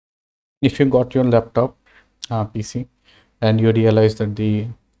if you got your laptop PC and you realize that the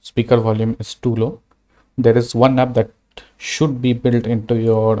speaker volume is too low, there is one app that should be built into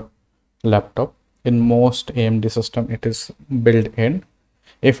your laptop. In most AMD system it is built in.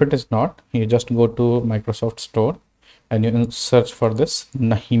 If it is not, you just go to Microsoft Store and you search for this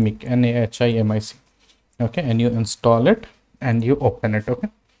Nahimic, Nahimic. Okay, and you install it and you open it. Okay,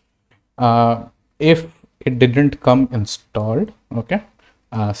 if it didn't come installed, okay,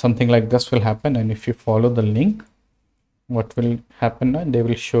 something like this will happen. And if you follow the link, what will happen now, they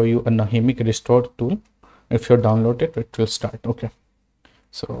will show you a Nahimic restore tool. If you download it, it will start. Okay,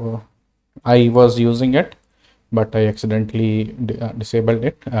 so I was using it, but I accidentally disabled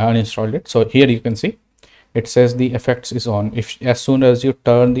it, uninstalled it. So here you can see it says the effects is on. If as soon as you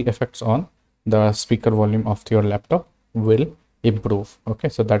turn the effects on, the speaker volume of your laptop will improve. Okay,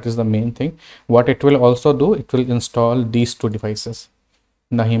 so that is the main thing. What it will also do, it will install these two devices,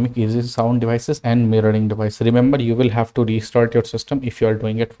 Nahimic Easy Sound devices and mirroring device. Remember, you will have to restart your system if you are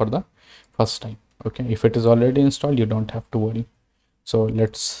doing it for the first time. Okay, if it is already installed, you don't have to worry. So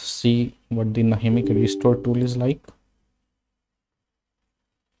let's see what the Nahimic restore tool is like.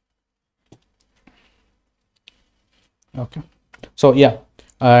 Okay, so yeah,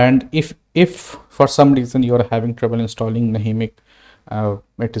 and if for some reason you are having trouble installing Nahimic,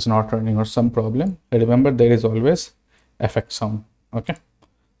 it is not running or some problem, remember there is always FX Sound. Okay,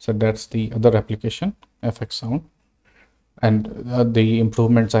 so that's the other application, FX Sound, and the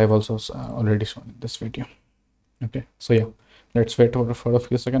improvements I have also already shown in this video. Okay, so yeah, let's wait over for a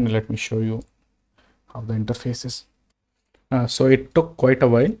few seconds and let me show you how the interface is. So it took quite a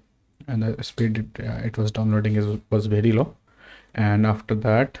while, and the speed it was downloading was very low. And after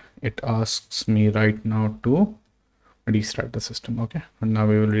that, it asks me right now to restart the system. Okay, and now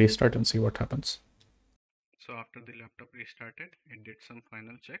we will restart and see what happens. So after the laptop restarted, it did some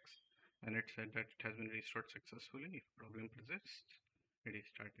final checks and it said that it has been restored successfully. If problem persists,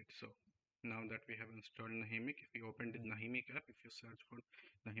 restart it. So now that we have installed Nahimic, if you open the Nahimic app, if you search for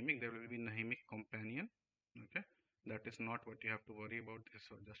Nahimic, there will be Nahimic companion. Okay, that is not what you have to worry about. This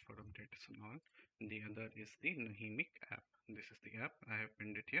is just for updates and all. The other is the Nahimic app. This is the app. I have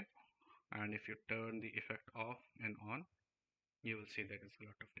pinned it here. And if you turn the effect off and on, you will see there is a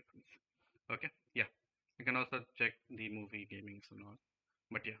lot of difference. Okay, yeah, you can also check the movie gamings and all,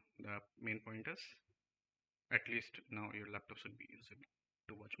 but yeah, the main point is at least now your laptop should be usable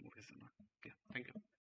to watch movies and all. Yeah, thank you.